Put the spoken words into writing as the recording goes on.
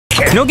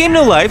No Game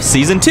No Life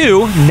Season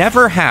 2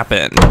 never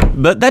happened,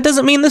 but that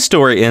doesn't mean the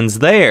story ends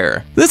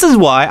there. This is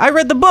why I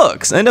read the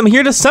books, and I'm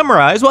here to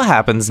summarize what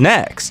happens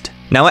next.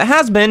 Now it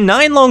has been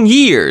 9 long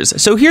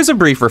years, so here's a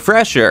brief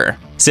refresher.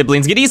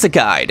 Siblings get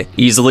isekai'd,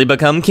 easily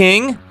become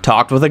king,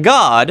 talked with a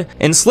god,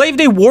 enslaved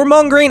a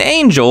warmongering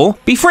angel,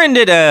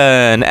 befriended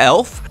an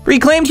elf,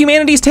 reclaimed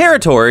humanity's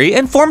territory,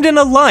 and formed an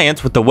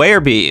alliance with the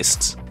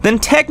werebeasts. Then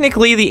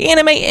technically the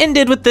anime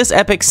ended with this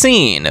epic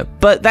scene,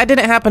 but that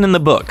didn't happen in the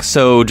book,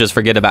 so just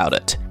forget about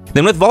it.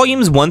 Then with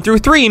volumes 1 through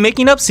 3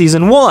 making up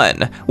season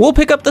 1, we'll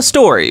pick up the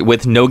story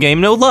with No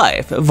Game No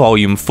Life,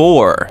 volume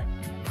 4.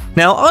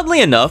 Now,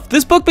 oddly enough,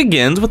 this book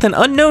begins with an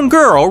unknown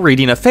girl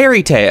reading a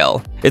fairy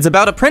tale. It's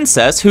about a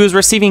princess who is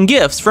receiving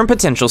gifts from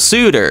potential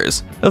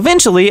suitors.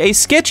 Eventually, a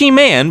sketchy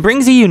man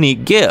brings a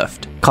unique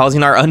gift,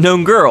 causing our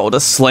unknown girl to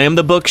slam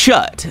the book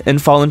shut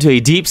and fall into a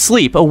deep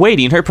sleep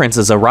awaiting her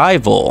prince's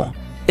arrival.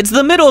 It's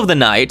the middle of the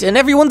night and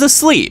everyone's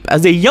asleep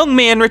as a young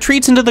man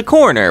retreats into the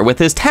corner with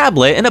his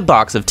tablet and a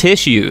box of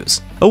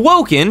tissues.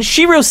 Awoken,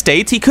 Shiro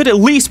states he could at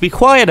least be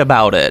quiet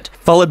about it,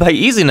 followed by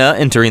Izuna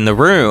entering the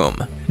room.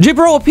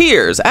 Jibro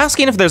appears,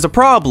 asking if there's a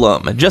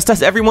problem, just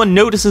as everyone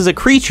notices a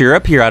creature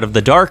appear out of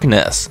the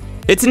darkness.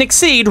 It's an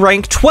Exceed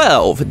rank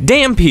 12,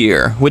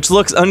 Dampier, which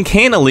looks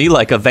uncannily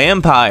like a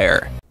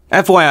vampire.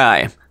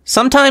 FYI,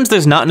 sometimes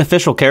there's not an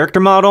official character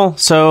model,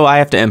 so I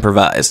have to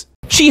improvise.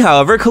 She,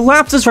 however,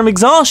 collapses from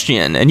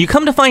exhaustion, and you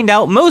come to find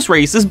out most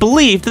races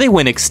believed they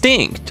went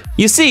extinct.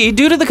 You see,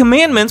 due to the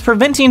commandments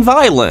preventing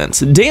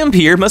violence,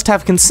 Dampier must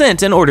have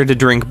consent in order to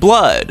drink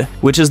blood,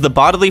 which is the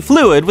bodily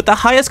fluid with the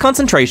highest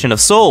concentration of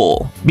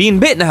soul. Being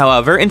bitten,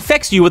 however,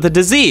 infects you with a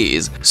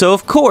disease, so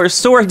of course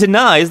Sora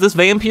denies this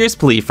vampir's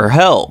plea for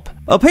help.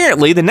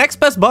 Apparently, the next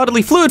best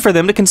bodily fluid for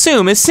them to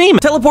consume is semen.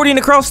 Teleporting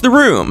across the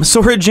room,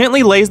 Sora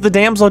gently lays the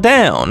damsel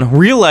down,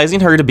 realizing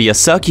her to be a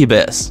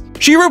succubus.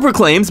 Shiro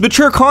proclaims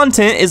mature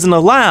content isn't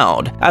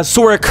allowed, as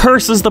Sora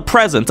curses the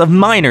presence of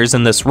minors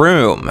in this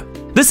room.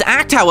 This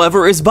act,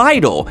 however, is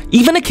vital,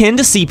 even akin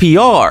to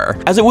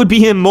CPR, as it would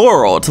be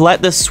immoral to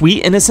let this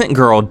sweet innocent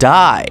girl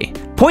die.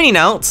 Pointing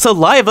out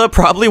saliva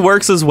probably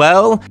works as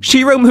well,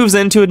 Shiro moves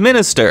in to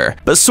administer,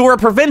 but Sora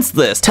prevents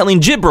this, telling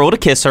Jibril to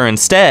kiss her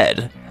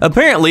instead.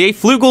 Apparently, a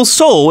Flugel's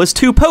soul is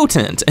too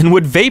potent and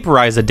would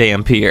vaporize a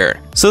Dampier,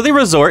 so they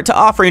resort to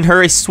offering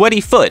her a sweaty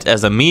foot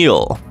as a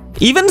meal.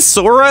 Even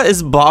Sora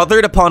is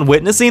bothered upon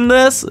witnessing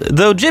this,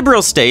 though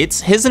Jibril states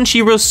his and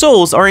Shiro's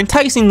souls are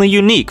enticingly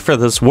unique for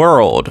this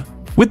world.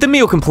 With the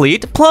meal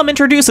complete, Plum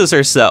introduces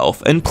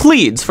herself and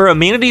pleads for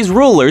humanity's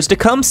rulers to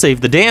come save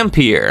the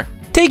Dampier.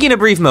 Taking a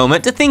brief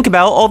moment to think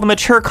about all the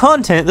mature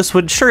content this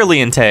would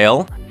surely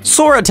entail,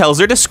 Sora tells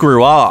her to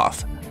screw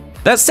off.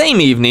 That same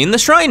evening, the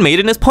Shrine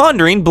Maiden is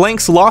pondering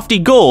Blank's lofty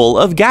goal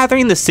of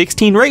gathering the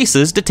 16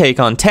 races to take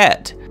on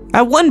Tet.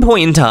 At one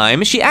point in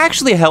time, she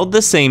actually held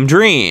the same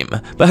dream,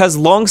 but has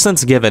long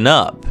since given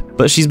up.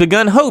 But she's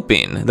begun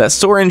hoping that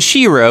Sora and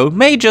Shiro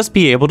may just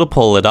be able to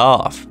pull it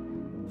off.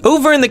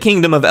 Over in the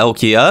kingdom of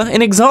Elkia,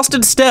 an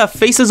exhausted Steph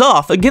faces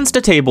off against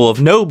a table of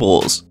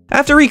nobles.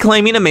 After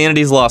reclaiming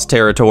humanity's lost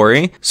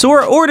territory,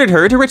 Sora ordered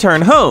her to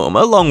return home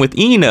along with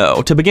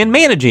Ino to begin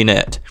managing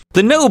it.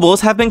 The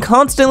nobles have been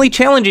constantly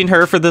challenging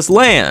her for this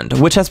land,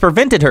 which has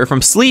prevented her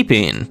from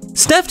sleeping.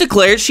 Steph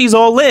declares she's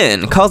all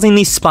in, causing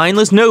these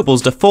spineless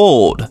nobles to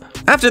fold.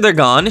 After they're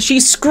gone, she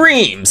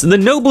screams the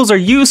nobles are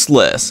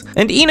useless,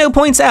 and Ino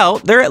points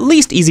out they're at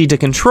least easy to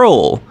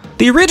control.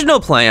 The original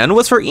plan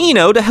was for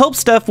Ino to help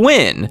Steph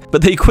win,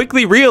 but they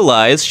quickly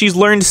realize she's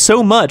learned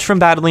so much from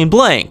battling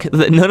Blank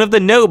that none of the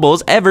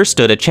nobles ever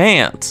stood a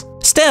chance.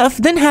 Steph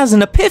then has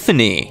an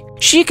epiphany.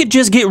 She could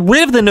just get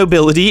rid of the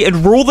nobility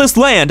and rule this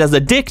land as a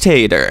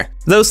dictator.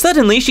 Though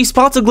suddenly she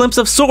spots a glimpse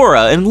of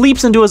Sora and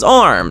leaps into his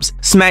arms,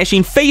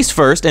 smashing face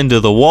first into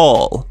the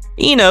wall.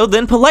 Ino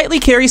then politely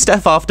carries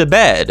Steph off to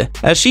bed,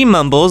 as she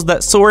mumbles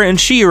that Sora and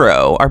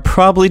Shiro are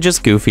probably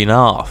just goofing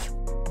off.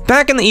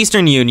 Back in the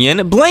Eastern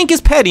Union, Blank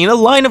is petting a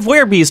line of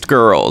werebeast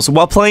girls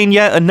while playing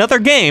yet another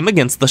game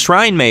against the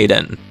Shrine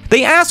Maiden.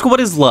 They ask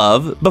what is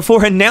love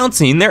before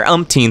announcing their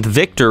umpteenth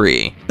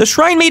victory. The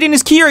Shrine Maiden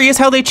is curious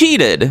how they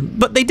cheated,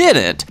 but they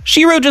didn't.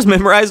 Shiro just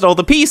memorized all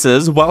the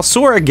pieces while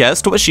Sora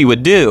guessed what she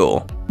would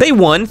do. They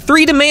won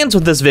 3 demands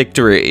with this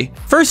victory,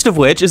 first of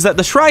which is that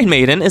the Shrine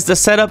Maiden is to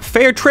set up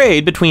fair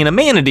trade between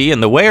humanity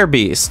and the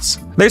werebeasts.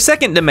 Their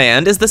second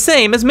demand is the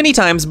same as many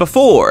times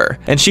before,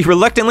 and she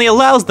reluctantly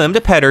allows them to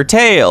pet her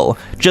tail,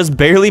 just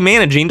barely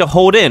managing to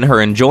hold in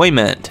her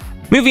enjoyment.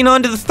 Moving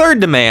on to the third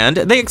demand,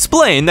 they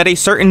explain that a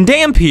certain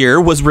Dampier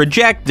was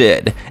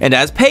rejected, and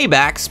as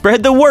payback,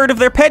 spread the word of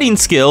their petting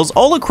skills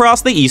all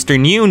across the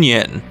Eastern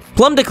Union.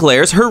 Plum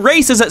declares her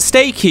race is at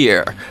stake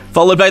here,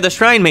 followed by the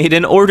Shrine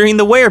Maiden ordering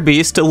the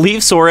werebeast to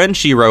leave Sora and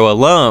Shiro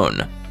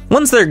alone.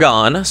 Once they're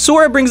gone,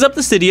 Sora brings up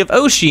the city of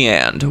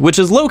Oceand, which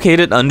is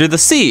located under the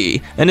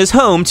sea, and is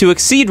home to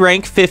Exceed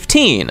rank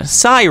 15,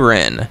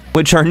 Siren,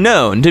 which are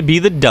known to be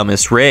the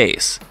dumbest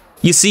race.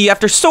 You see,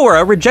 after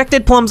Sora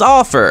rejected Plum's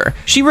offer,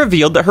 she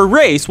revealed that her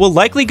race will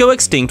likely go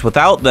extinct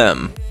without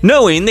them.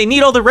 Knowing they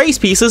need all the race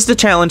pieces to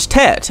challenge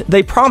Tet,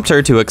 they prompt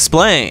her to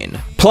explain.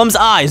 Plum's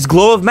eyes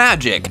glow of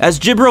magic as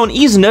Jibril and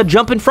Izuna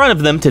jump in front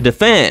of them to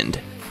defend.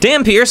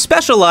 Dampier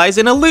specialized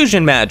in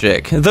illusion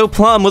magic, though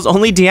Plum was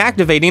only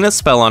deactivating a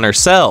spell on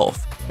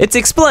herself. It's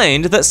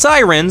explained that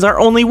sirens are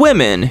only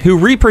women who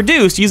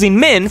reproduce using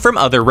men from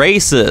other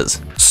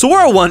races.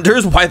 Sora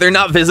wonders why they're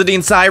not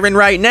visiting Siren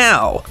right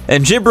now,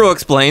 and Jibril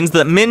explains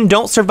that men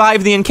don't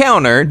survive the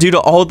encounter due to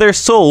all their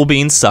soul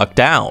being sucked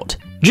out.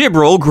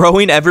 Jibril,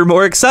 growing ever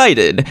more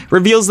excited,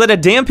 reveals that a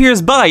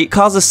Dampier's bite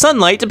causes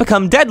sunlight to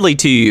become deadly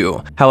to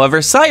you.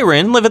 However,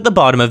 Siren live at the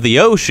bottom of the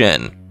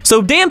ocean.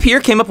 So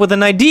Dampier came up with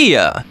an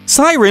idea.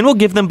 Siren will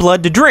give them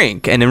blood to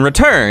drink, and in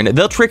return,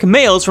 they'll trick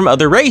males from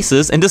other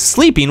races into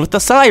sleeping with the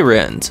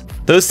sirens.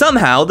 Though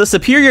somehow, the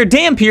superior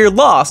Dampier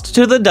lost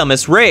to the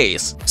dumbest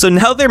race, so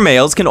now their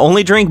males can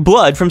only drink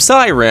blood from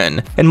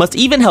Siren, and must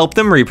even help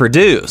them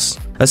reproduce.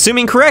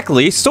 Assuming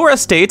correctly, Sora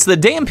states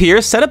that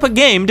Dampier set up a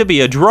game to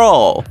be a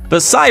draw,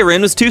 but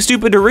Siren was too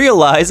stupid to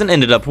realize and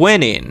ended up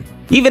winning.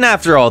 Even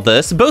after all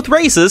this, both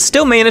races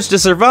still manage to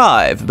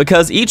survive,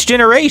 because each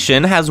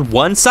generation has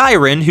one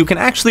Siren who can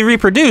actually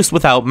reproduce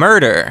without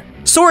murder.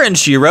 Sora and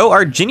Shiro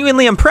are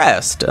genuinely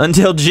impressed,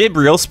 until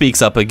Jibril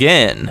speaks up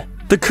again.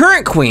 The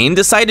current queen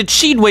decided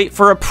she'd wait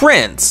for a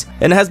prince,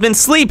 and has been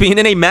sleeping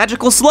in a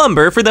magical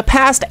slumber for the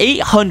past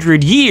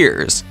 800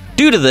 years.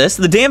 Due to this,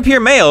 the Dampier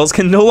males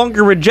can no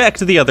longer reject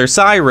the other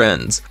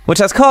sirens, which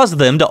has caused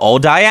them to all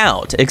die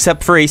out,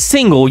 except for a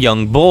single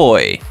young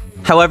boy.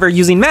 However,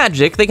 using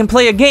magic, they can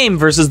play a game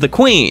versus the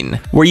queen,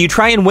 where you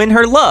try and win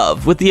her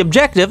love with the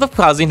objective of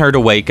causing her to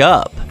wake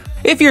up.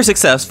 If you're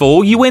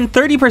successful, you win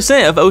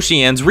 30% of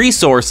Oceane's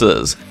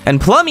resources, and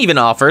Plum even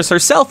offers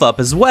herself up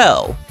as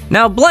well.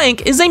 Now,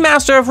 Blank is a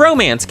master of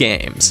romance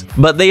games,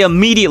 but they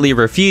immediately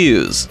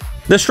refuse.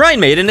 The Shrine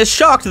Maiden is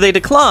shocked they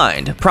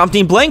declined,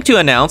 prompting Blank to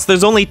announce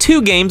there's only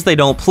 2 games they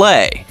don't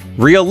play: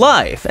 real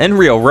life and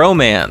real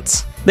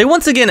romance. They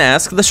once again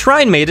ask the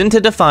Shrine Maiden to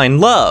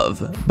define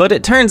love, but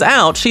it turns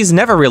out she's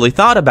never really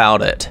thought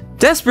about it.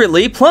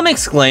 Desperately, Plum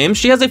exclaims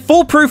she has a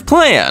foolproof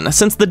plan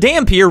since the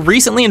Dampier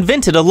recently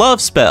invented a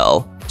love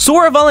spell.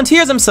 Sora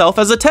volunteers himself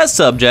as a test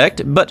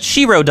subject, but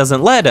Shiro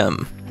doesn't let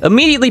him.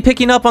 Immediately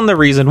picking up on the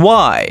reason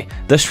why,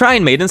 the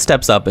Shrine Maiden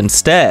steps up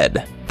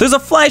instead. There's a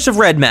flash of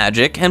red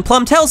magic, and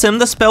Plum tells him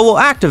the spell will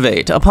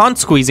activate upon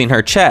squeezing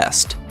her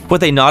chest.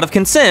 With a nod of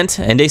consent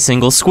and a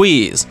single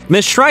squeeze,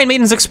 Miss Shrine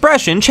Maiden's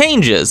expression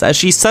changes as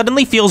she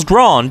suddenly feels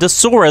drawn to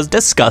Sora's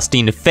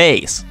disgusting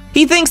face.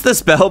 He thinks the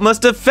spell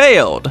must have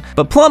failed,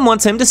 but Plum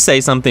wants him to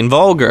say something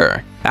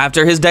vulgar.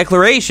 After his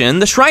declaration,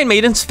 the Shrine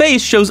Maiden's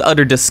face shows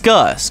utter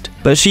disgust,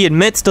 but she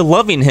admits to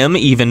loving him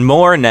even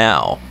more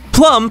now.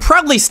 Plum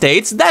proudly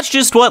states that's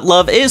just what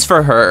love is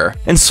for her,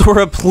 and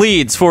Sora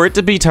pleads for it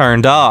to be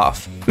turned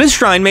off. Miss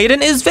Shrine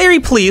Maiden is very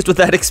pleased with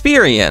that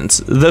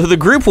experience, though the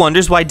group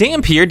wonders why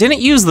Dampier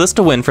didn't use this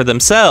to win for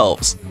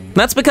themselves.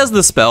 That's because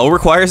the spell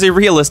requires a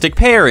realistic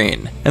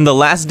pairing, and the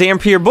last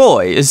Dampier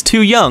boy is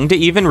too young to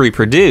even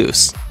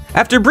reproduce.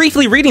 After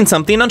briefly reading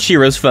something on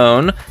Shiro's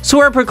phone,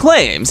 Sora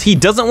proclaims he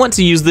doesn't want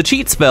to use the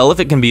cheat spell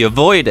if it can be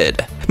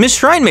avoided. Miss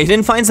Shrine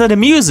Maiden finds that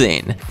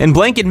amusing, and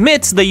Blank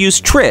admits they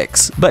use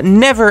tricks, but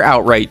never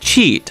outright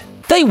cheat.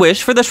 They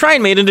wish for the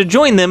Shrine Maiden to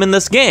join them in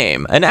this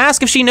game, and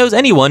ask if she knows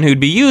anyone who'd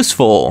be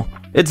useful.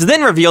 It's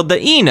then revealed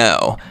that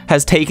Ino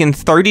has taken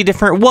 30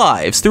 different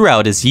wives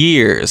throughout his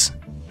years.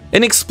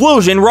 An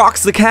explosion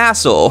rocks the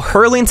castle,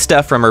 hurling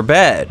Steph from her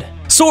bed.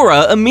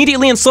 Sora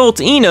immediately insults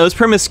Ino's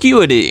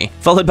promiscuity,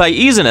 followed by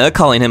Izuna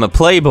calling him a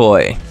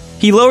playboy.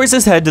 He lowers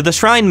his head to the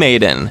Shrine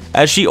Maiden,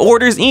 as she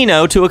orders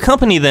Ino to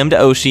accompany them to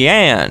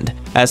Oceane,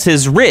 as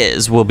his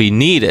Riz will be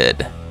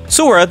needed.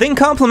 Sora then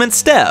compliments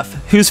Steph,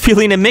 who's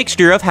feeling a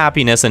mixture of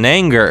happiness and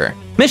anger.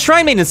 Miss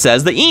Shrine Maiden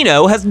says that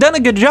Ino has done a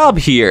good job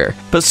here,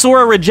 but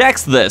Sora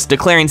rejects this,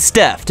 declaring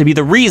Steph to be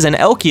the reason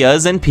Elkia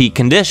is in peak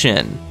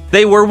condition.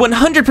 They were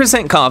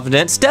 100%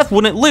 confident Steph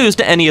wouldn't lose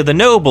to any of the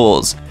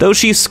nobles, though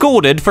she's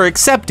scolded for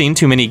accepting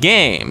too many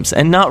games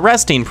and not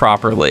resting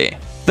properly,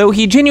 though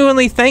he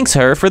genuinely thanks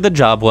her for the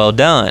job well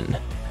done.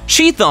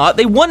 She thought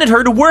they wanted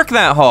her to work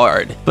that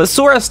hard, but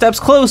Sora steps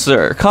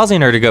closer,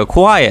 causing her to go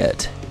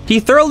quiet.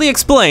 He thoroughly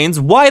explains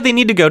why they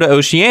need to go to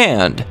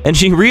Oceane, and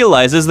she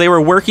realizes they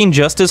were working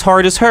just as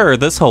hard as her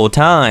this whole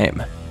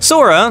time.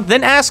 Sora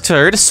then asks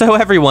her to sew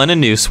everyone a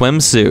new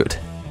swimsuit.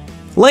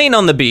 Laying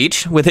on the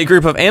beach, with a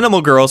group of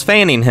animal girls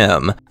fanning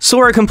him,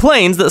 Sora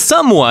complains that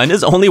someone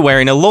is only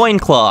wearing a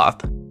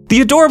loincloth. The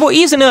adorable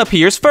Izuna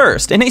appears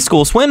first in a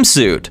school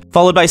swimsuit,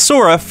 followed by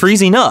Sora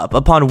freezing up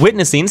upon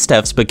witnessing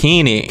Steph's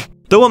bikini.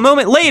 Though a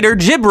moment later,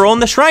 Jibril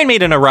and the Shrine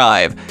Maiden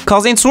arrive,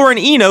 causing Sora and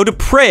Ino to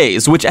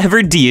praise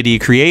whichever deity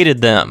created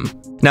them.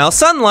 Now,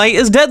 sunlight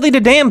is deadly to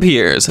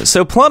Dampiers,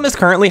 so Plum is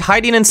currently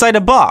hiding inside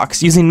a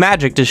box using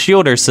magic to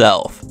shield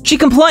herself. She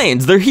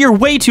complains they're here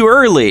way too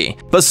early,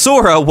 but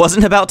Sora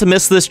wasn't about to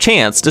miss this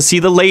chance to see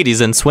the ladies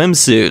in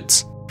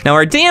swimsuits. Now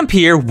our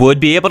Dampier would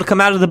be able to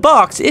come out of the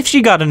box if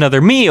she got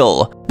another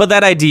meal, but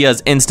that idea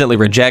is instantly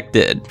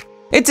rejected.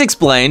 It's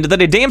explained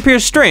that a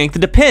Dampier's strength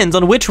depends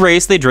on which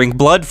race they drink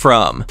blood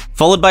from,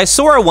 followed by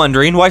Sora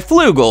wondering why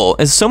Flugel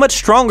is so much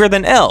stronger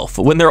than Elf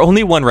when they're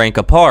only one rank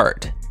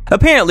apart.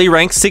 Apparently,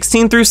 ranks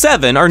 16 through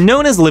 7 are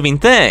known as living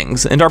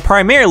things and are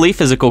primarily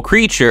physical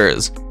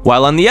creatures,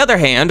 while on the other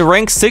hand,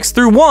 ranks 6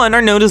 through 1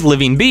 are known as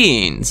living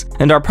beings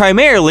and are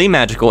primarily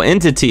magical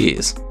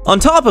entities. On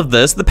top of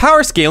this, the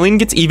power scaling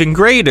gets even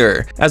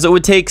greater, as it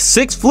would take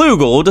 6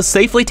 Flugel to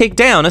safely take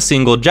down a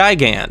single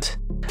gigant.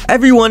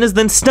 Everyone is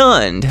then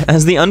stunned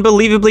as the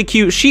unbelievably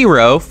cute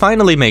Shiro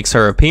finally makes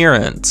her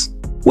appearance.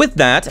 With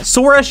that,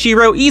 Sora,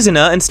 Shiro,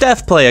 Izuna, and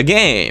Steph play a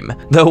game,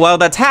 though while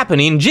that's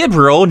happening,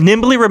 Jibril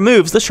nimbly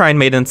removes the Shrine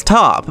Maiden's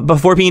top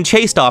before being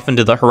chased off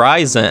into the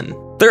horizon.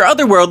 Their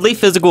otherworldly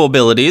physical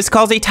abilities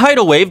cause a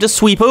tidal wave to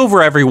sweep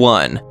over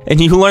everyone, and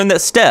you learn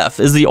that Steph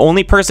is the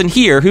only person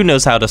here who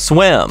knows how to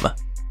swim.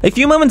 A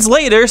few moments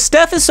later,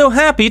 Steph is so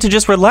happy to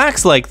just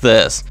relax like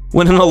this,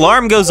 when an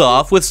alarm goes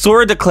off with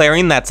Sora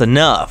declaring that's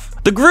enough.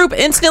 The group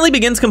instantly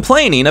begins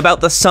complaining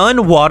about the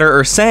sun, water,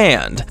 or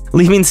sand,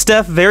 leaving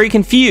Steph very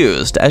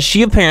confused as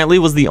she apparently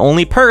was the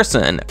only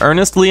person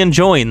earnestly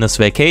enjoying this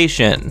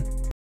vacation.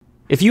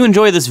 If you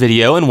enjoy this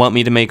video and want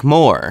me to make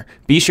more,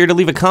 be sure to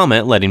leave a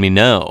comment letting me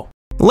know.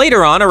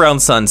 Later on around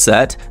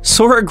sunset,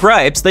 Sora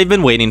gripes they've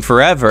been waiting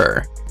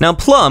forever. Now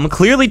Plum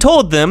clearly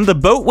told them the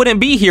boat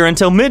wouldn't be here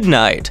until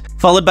midnight,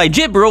 followed by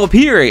Jibril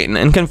appearing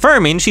and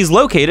confirming she's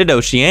located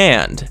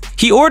Ocean.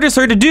 He orders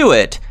her to do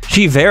it,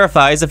 she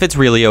verifies if it's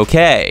really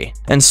okay,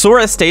 and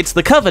Sora states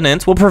the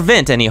Covenant will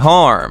prevent any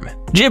harm.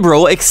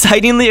 Jibril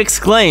excitingly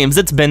exclaims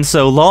it's been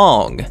so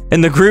long,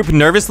 and the group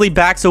nervously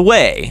backs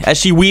away as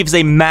she weaves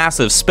a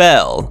massive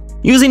spell.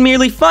 Using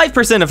merely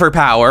 5% of her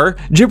power,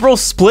 Jibril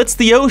splits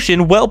the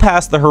ocean well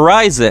past the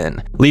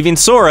horizon, leaving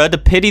Sora to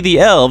pity the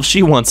elves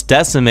she once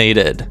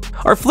decimated.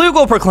 Our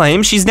Flugel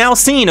proclaims she's now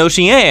seen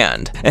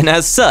Ocean, and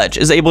as such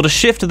is able to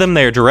shift them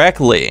there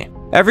directly.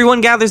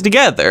 Everyone gathers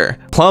together.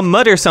 Plum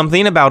mutters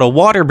something about a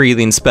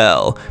water-breathing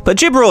spell, but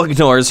Jibril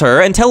ignores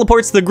her and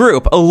teleports the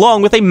group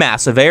along with a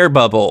massive air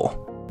bubble.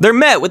 They're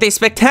met with a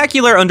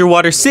spectacular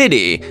underwater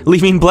city,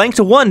 leaving blank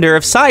to wonder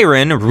if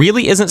Siren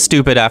really isn't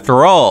stupid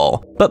after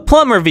all. But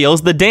Plum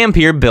reveals the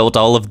Dampier built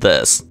all of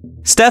this.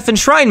 Steph and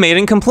Shrine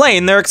Maiden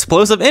complain their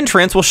explosive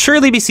entrance will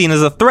surely be seen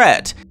as a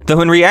threat, though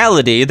in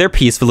reality they're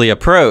peacefully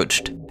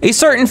approached. A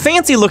certain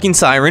fancy-looking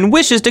Siren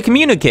wishes to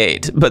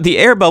communicate, but the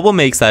air bubble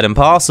makes that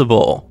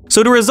impossible.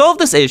 So to resolve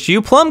this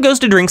issue, Plum goes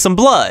to drink some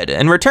blood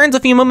and returns a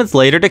few moments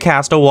later to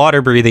cast a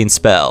water-breathing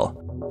spell.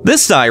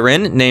 This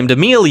Siren, named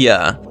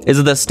Amelia,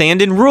 is the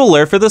stand-in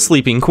ruler for the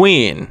Sleeping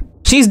Queen.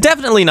 She's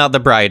definitely not the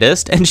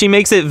brightest, and she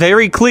makes it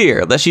very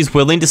clear that she's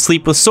willing to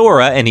sleep with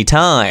Sora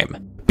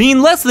anytime.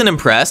 Being less than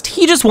impressed,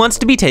 he just wants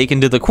to be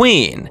taken to the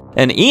Queen,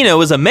 and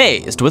Ino is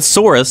amazed with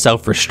Sora's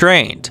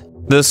self-restraint.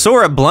 Though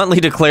Sora bluntly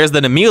declares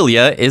that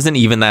Amelia isn't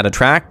even that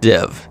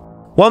attractive.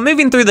 While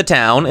moving through the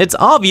town, it's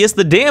obvious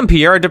the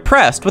Dampier are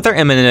depressed with their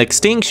imminent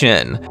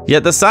extinction,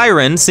 yet the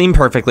Sirens seem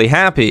perfectly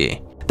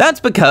happy. That's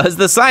because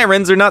the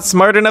Sirens are not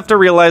smart enough to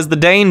realize the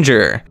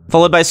danger,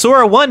 followed by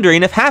Sora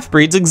wondering if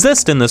half-breeds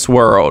exist in this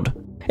world.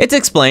 It's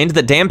explained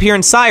that Dampier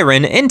and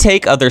Siren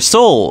intake other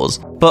souls,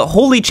 but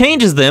wholly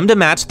changes them to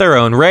match their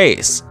own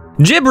race.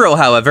 Jibril,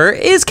 however,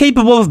 is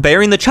capable of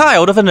bearing the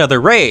child of another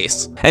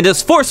race, and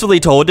is forcefully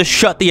told to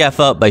shut the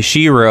F up by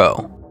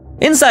Shiro.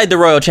 Inside the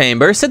royal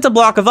chamber sits a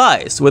block of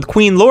ice with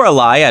Queen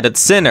Lorelei at its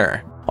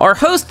center. Our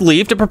hosts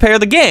leave to prepare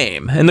the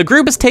game, and the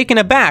group is taken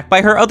aback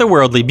by her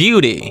otherworldly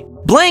beauty.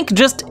 Blank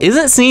just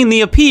isn't seeing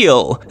the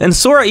appeal, and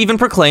Sora even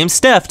proclaims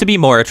Steph to be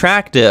more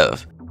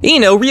attractive.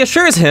 Ino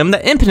reassures him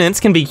that impotence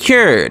can be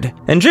cured,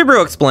 and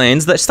Jibril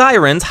explains that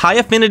Siren's high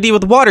affinity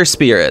with water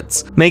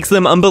spirits makes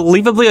them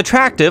unbelievably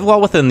attractive while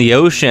within the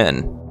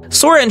ocean.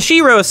 Sora and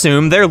Shiro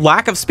assume their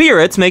lack of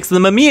spirits makes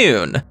them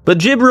immune, but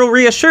Jibril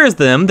reassures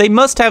them they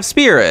must have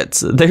spirits,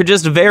 they're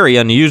just very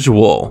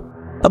unusual.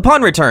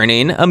 Upon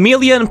returning,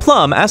 Amelia and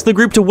Plum ask the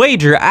group to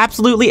wager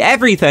absolutely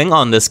everything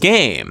on this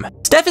game.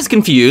 Steph is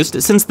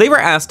confused since they were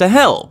asked to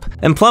help,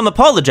 and Plum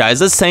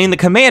apologizes saying the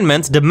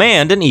commandments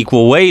demand an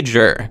equal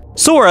wager.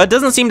 Sora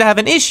doesn't seem to have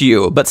an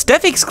issue, but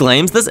Steph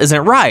exclaims this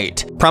isn't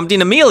right,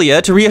 prompting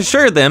Amelia to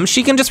reassure them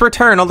she can just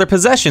return all their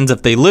possessions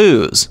if they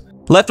lose.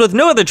 Left with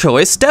no other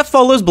choice, Steph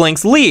follows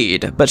Blank's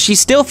lead, but she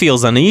still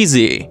feels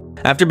uneasy.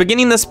 After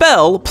beginning the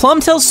spell,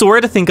 Plum tells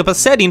Sora to think up a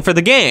setting for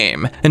the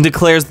game, and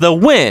declares they'll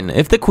win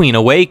if the Queen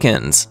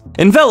awakens.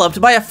 Enveloped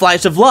by a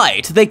flash of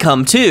light, they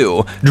come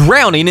to,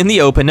 drowning in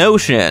the open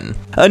ocean.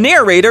 A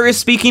narrator is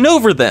speaking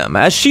over them,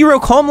 as Shiro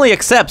calmly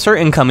accepts her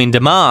incoming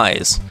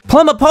demise.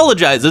 Plum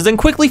apologizes and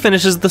quickly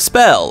finishes the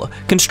spell,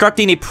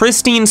 constructing a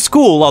pristine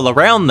school all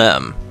around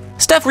them.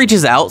 Steph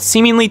reaches out,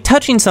 seemingly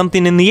touching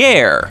something in the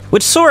air,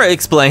 which Sora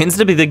explains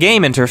to be the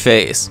game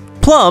interface.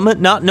 Plum,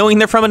 not knowing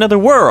they're from another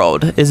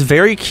world, is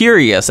very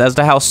curious as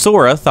to how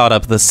Sora thought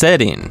up the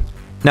setting.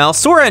 Now,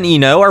 Sora and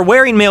Ino are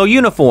wearing male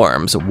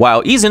uniforms,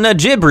 while Izuna,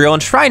 Jibril,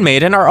 and Shrine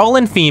Maiden are all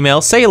in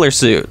female sailor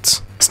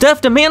suits. Steph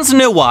demands to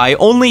know why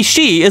only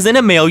she is in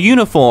a male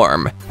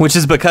uniform, which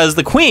is because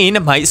the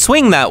queen might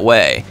swing that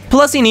way.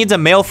 Plus he needs a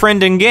male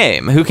friend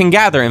in-game who can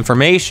gather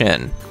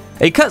information.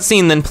 A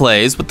cutscene then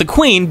plays with the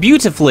queen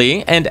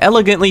beautifully and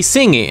elegantly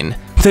singing.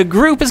 The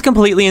group is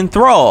completely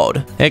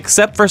enthralled,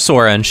 except for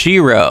Sora and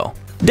Shiro.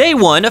 Day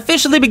 1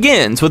 officially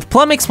begins with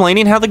Plum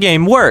explaining how the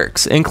game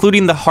works,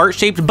 including the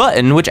heart-shaped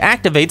button which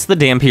activates the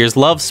Dampier's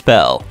love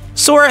spell.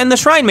 Sora and the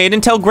Shrine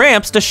Maiden tell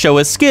Gramps to show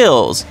his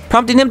skills,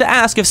 prompting him to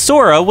ask if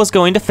Sora was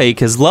going to fake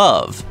his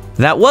love.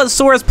 That was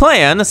Sora's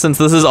plan, since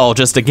this is all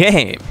just a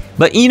game.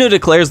 But Ino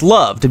declares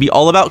love to be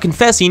all about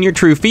confessing your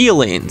true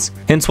feelings,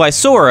 hence why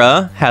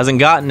Sora hasn't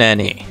gotten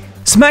any.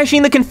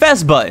 Smashing the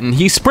confess button,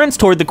 he sprints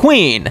toward the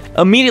queen,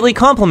 immediately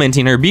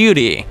complimenting her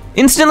beauty,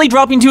 instantly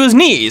dropping to his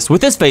knees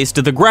with his face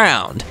to the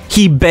ground.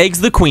 He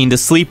begs the queen to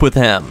sleep with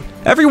him.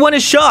 Everyone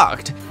is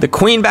shocked. The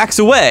queen backs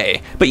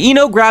away, but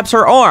Ino grabs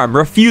her arm,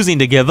 refusing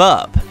to give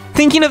up.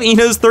 Thinking of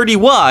Ino's 30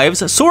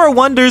 wives, Sora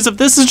wonders if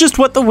this is just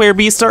what the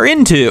werebeasts are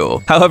into.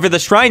 However, the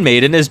Shrine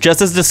Maiden is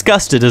just as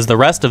disgusted as the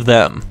rest of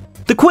them.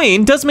 The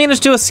queen does manage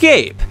to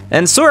escape,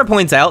 and Sora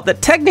points out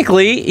that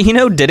technically,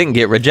 Ino didn't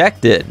get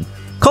rejected.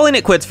 Calling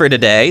it quits for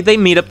today, they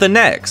meet up the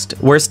next,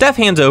 where Steph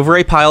hands over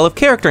a pile of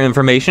character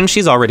information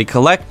she's already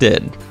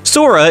collected.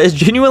 Sora is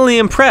genuinely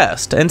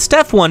impressed, and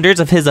Steph wonders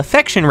if his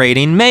affection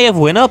rating may have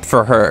went up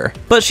for her,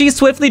 but she's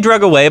swiftly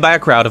dragged away by a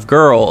crowd of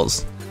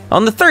girls.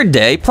 On the third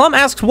day, Plum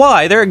asks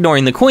why they're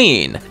ignoring the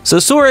queen, so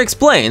Sora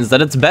explains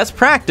that it's best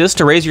practice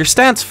to raise your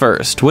stats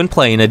first when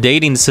playing a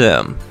dating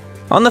sim.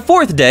 On the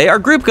fourth day, our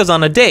group goes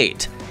on a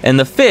date, and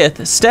the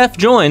fifth, Steph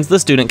joins the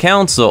student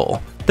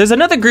council. There's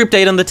another group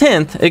date on the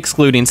 10th,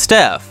 excluding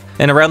Steph,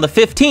 and around the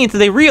 15th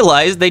they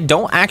realize they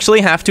don't actually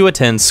have to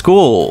attend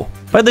school.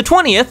 By the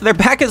 20th, they're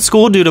back at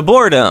school due to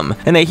boredom,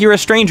 and they hear a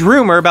strange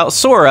rumor about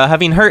Sora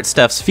having hurt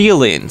Steph's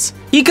feelings.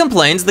 He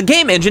complains the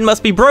game engine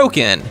must be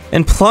broken,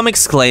 and Plum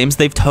exclaims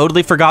they've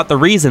totally forgot the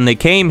reason they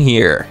came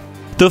here.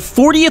 The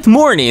 40th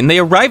morning, they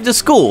arrive to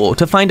school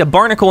to find a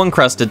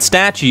barnacle-encrusted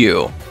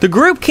statue. The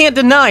group can't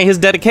deny his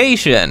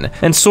dedication,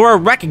 and Sora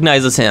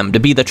recognizes him to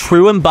be the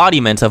true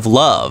embodiment of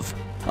love.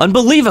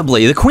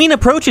 Unbelievably, the queen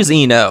approaches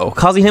Ino,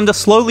 causing him to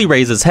slowly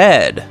raise his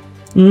head.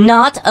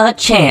 Not a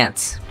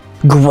chance.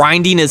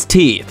 Grinding his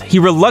teeth, he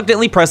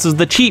reluctantly presses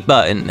the cheat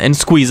button and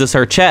squeezes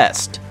her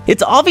chest.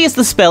 It's obvious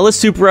the spell is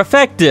super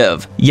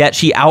effective, yet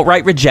she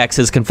outright rejects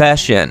his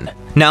confession.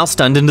 Now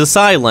stunned into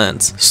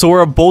silence,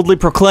 Sora boldly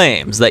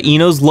proclaims that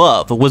Ino's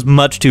love was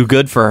much too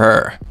good for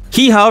her.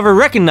 He, however,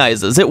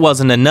 recognizes it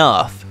wasn't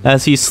enough,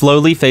 as he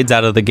slowly fades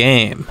out of the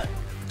game.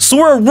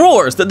 Sora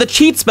roars that the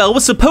cheat spell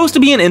was supposed to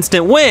be an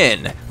instant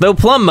win, though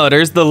Plum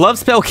mutters the love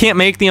spell can't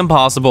make the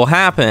impossible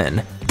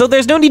happen. Though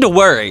there's no need to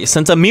worry,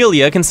 since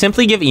Amelia can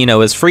simply give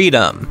Ino his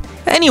freedom.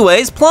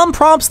 Anyways, Plum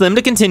prompts them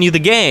to continue the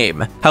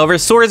game. However,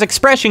 Sora's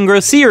expression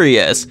grows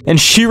serious, and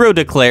Shiro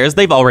declares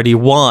they've already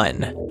won.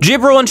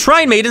 Gibril and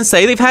Shrine Maiden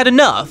say they've had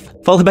enough,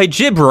 followed by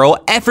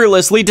Gibril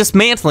effortlessly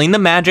dismantling the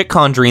magic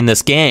conjuring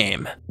this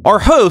game. Our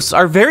hosts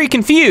are very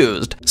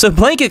confused, so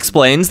Blank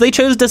explains they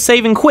chose to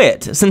save and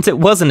quit since it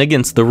wasn't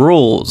against the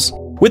rules.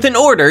 With an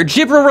order,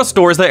 Gibril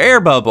restores their air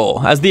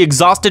bubble, as the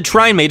exhausted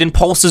Shrine Maiden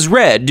pulses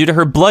red due to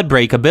her blood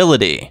break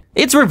ability.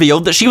 It's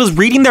revealed that she was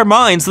reading their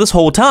minds this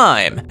whole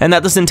time, and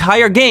that this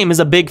entire game is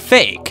a big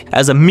fake,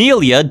 as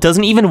Amelia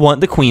doesn't even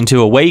want the queen to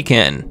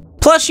awaken.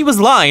 Plus, she was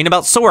lying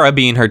about Sora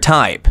being her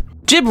type.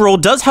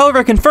 Gibril does,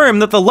 however, confirm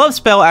that the love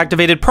spell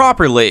activated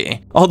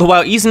properly, although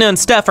while Izuna and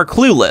Steph are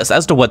clueless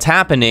as to what's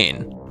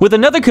happening. With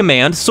another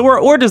command,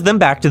 Sora orders them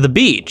back to the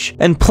beach,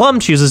 and Plum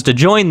chooses to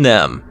join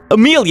them.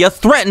 Amelia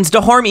threatens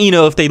to harm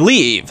Ino if they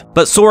leave,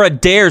 but Sora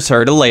dares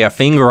her to lay a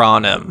finger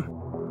on him.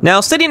 Now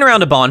sitting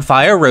around a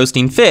bonfire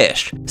roasting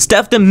fish,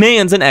 Steph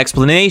demands an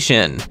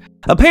explanation.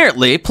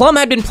 Apparently, Plum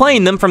had been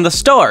playing them from the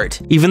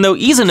start, even though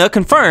Izuna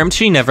confirmed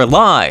she never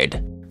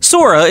lied.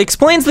 Sora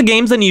explains the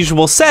game's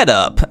unusual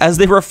setup, as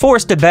they were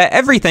forced to bet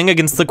everything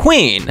against the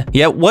queen,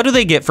 yet what do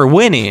they get for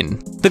winning?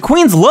 The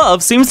queen's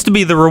love seems to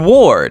be the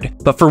reward,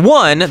 but for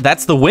one,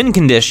 that's the win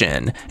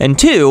condition, and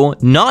two,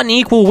 not an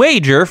equal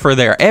wager for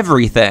their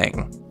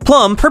everything.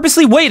 Plum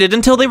purposely waited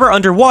until they were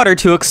underwater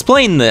to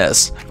explain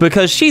this,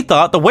 because she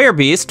thought the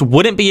werebeast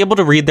wouldn't be able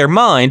to read their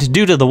mind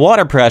due to the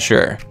water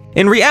pressure.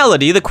 In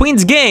reality, the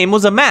Queen's game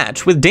was a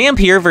match with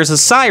Dampier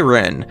versus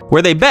Siren,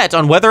 where they bet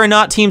on whether or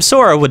not Team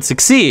Sora would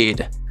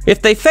succeed. If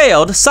they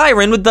failed,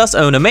 Siren would thus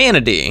own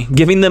humanity,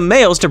 giving them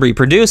males to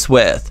reproduce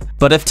with.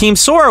 But if Team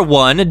Sora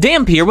won,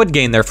 Dampier would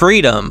gain their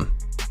freedom.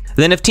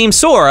 Then if Team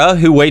Sora,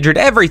 who wagered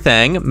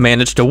everything,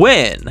 managed to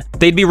win,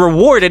 they'd be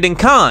rewarded in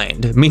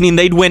kind, meaning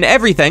they'd win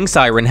everything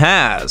Siren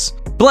has.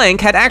 Blank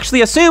had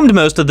actually assumed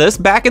most of this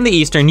back in the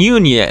Eastern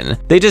Union,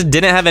 they just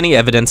didn't have any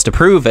evidence to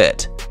prove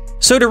it.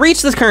 So to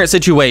reach this current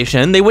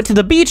situation, they went to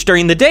the beach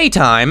during the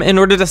daytime in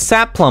order to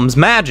sap Plum's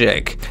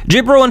magic.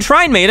 Gibril and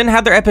Shrine Maiden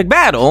had their epic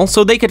battle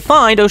so they could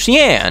find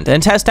Ocean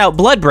and test out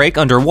Bloodbreak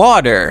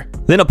underwater.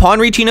 Then upon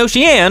reaching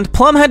Ocean,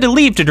 Plum had to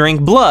leave to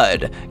drink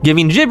blood,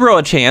 giving Gibril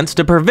a chance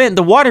to prevent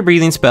the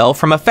water-breathing spell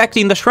from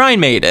affecting the Shrine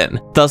Maiden,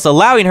 thus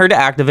allowing her to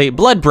activate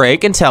Blood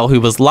Break and tell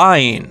who was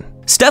lying.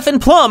 Steph and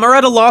Plum are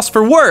at a loss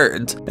for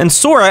words, and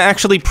Sora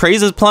actually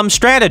praises Plum's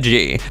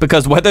strategy,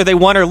 because whether they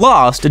won or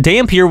lost,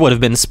 Dampier would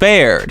have been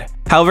spared.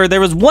 However, there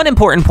was one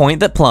important point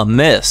that Plum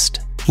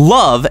missed.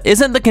 Love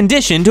isn't the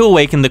condition to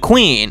awaken the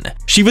Queen.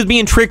 She was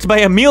being tricked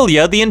by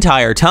Amelia the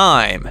entire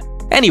time.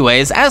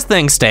 Anyways, as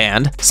things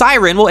stand,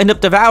 Siren will end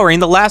up devouring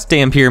the last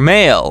Dampier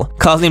male,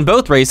 causing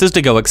both races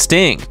to go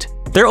extinct.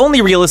 Their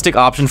only realistic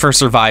option for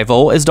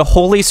survival is to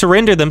wholly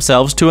surrender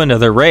themselves to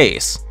another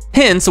race.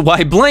 Hence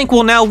why Blank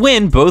will now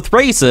win both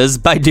races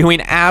by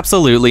doing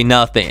absolutely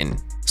nothing.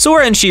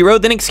 Sora and Shiro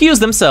then excuse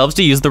themselves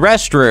to use the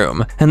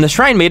restroom, and the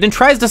Shrine Maiden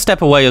tries to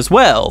step away as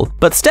well,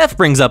 but Steph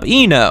brings up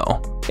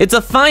Ino. It's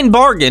a fine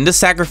bargain to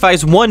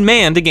sacrifice one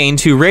man to gain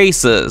two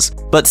races,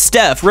 but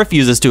Steph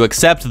refuses to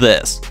accept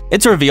this.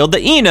 It's revealed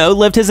that Ino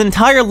lived his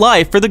entire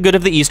life for the good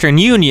of the Eastern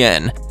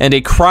Union, and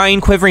a crying,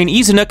 quivering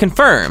Izuna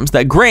confirms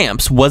that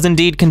Gramps was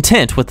indeed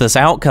content with this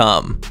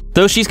outcome.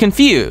 Though she's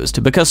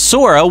confused because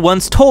Sora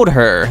once told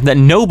her that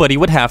nobody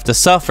would have to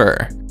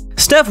suffer.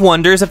 Steph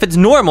wonders if it's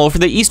normal for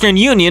the Eastern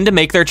Union to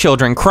make their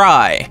children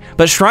cry,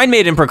 but Shrine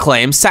Maiden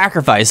proclaims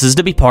sacrifices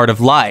to be part of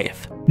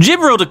life.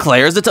 Gibril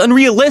declares it's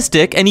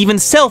unrealistic and even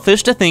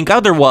selfish to think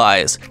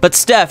otherwise, but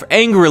Steph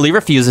angrily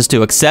refuses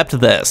to accept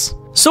this.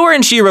 Sora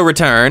and Shiro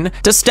return,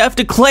 to Steph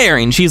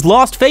declaring she's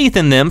lost faith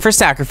in them for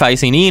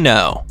sacrificing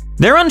Ino.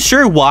 They're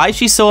unsure why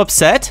she's so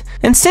upset,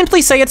 and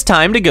simply say it's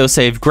time to go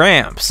save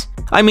Gramps.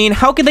 I mean,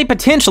 how could they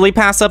potentially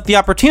pass up the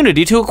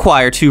opportunity to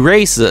acquire two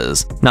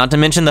races? Not to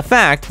mention the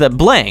fact that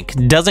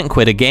Blank doesn't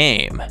quit a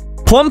game.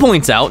 Plum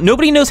points out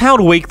nobody knows how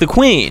to wake the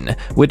Queen,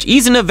 which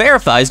Izuna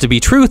verifies to be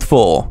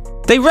truthful.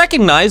 They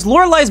recognize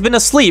Lorelai's been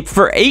asleep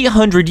for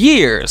 800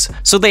 years,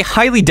 so they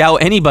highly doubt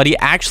anybody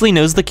actually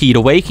knows the key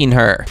to waking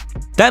her.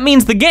 That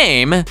means the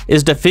game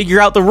is to figure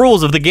out the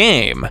rules of the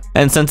game,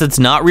 and since it's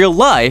not real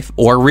life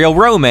or real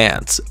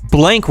romance,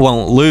 Blank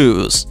won't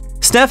lose.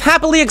 Steph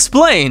happily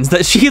explains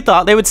that she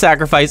thought they would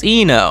sacrifice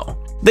Ino.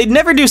 They'd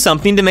never do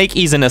something to make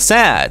Izuna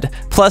sad,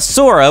 plus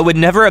Sora would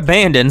never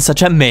abandon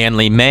such a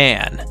manly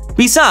man.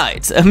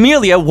 Besides,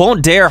 Amelia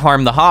won't dare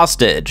harm the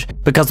hostage,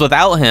 because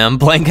without him,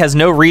 Blank has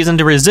no reason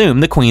to resume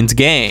the Queen's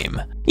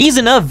game.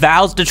 Izuna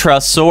vows to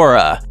trust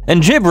Sora,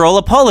 and Gibril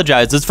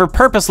apologizes for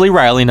purposely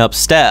riling up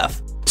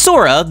Steph.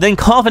 Sora then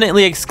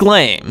confidently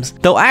exclaims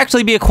they'll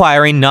actually be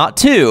acquiring not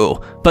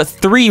two, but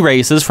three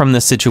races from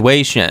this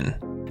situation.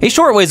 A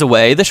short ways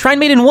away, the Shrine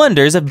Maiden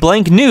wonders if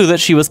Blank knew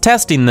that she was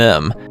testing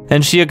them,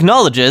 and she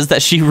acknowledges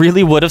that she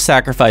really would have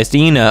sacrificed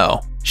Ino.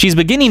 She's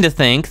beginning to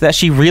think that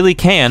she really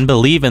can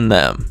believe in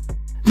them.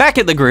 Back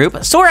at the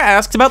group, Sora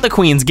asks about the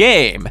Queen's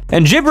game,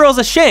 and Gibril's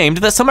ashamed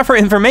that some of her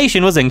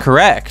information was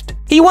incorrect.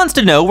 He wants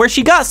to know where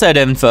she got said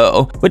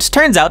info, which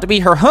turns out to be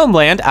her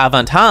homeland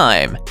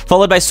Avantheim,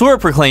 followed by Sora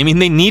proclaiming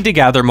they need to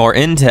gather more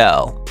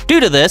intel. Due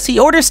to this, he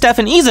orders Steph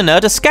and Izuna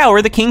to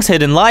scour the King's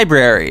hidden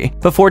library,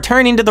 before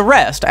turning to the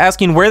rest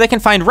asking where they can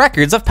find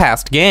records of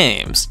past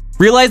games.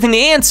 Realizing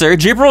the answer,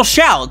 Gibril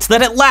shouts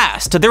that at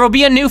last there will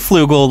be a new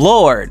Flugel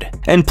Lord,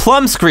 and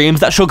Plum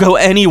screams that she'll go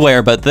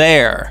anywhere but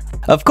there.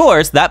 Of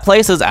course, that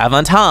place is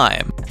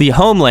Avantheim, the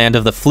homeland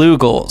of the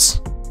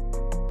Flugels.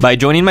 By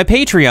joining my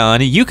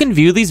Patreon, you can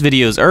view these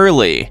videos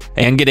early,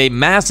 and get a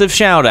massive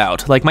shout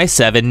out like my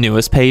 7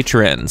 newest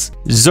patrons: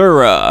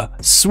 Zura,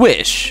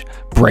 Swish,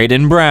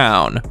 Brayden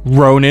Brown,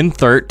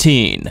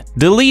 Ronin13,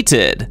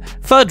 Deleted,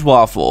 Fudge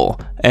Waffle,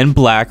 and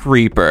Black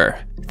Reaper.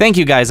 Thank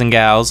you guys and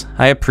gals,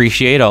 I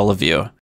appreciate all of you.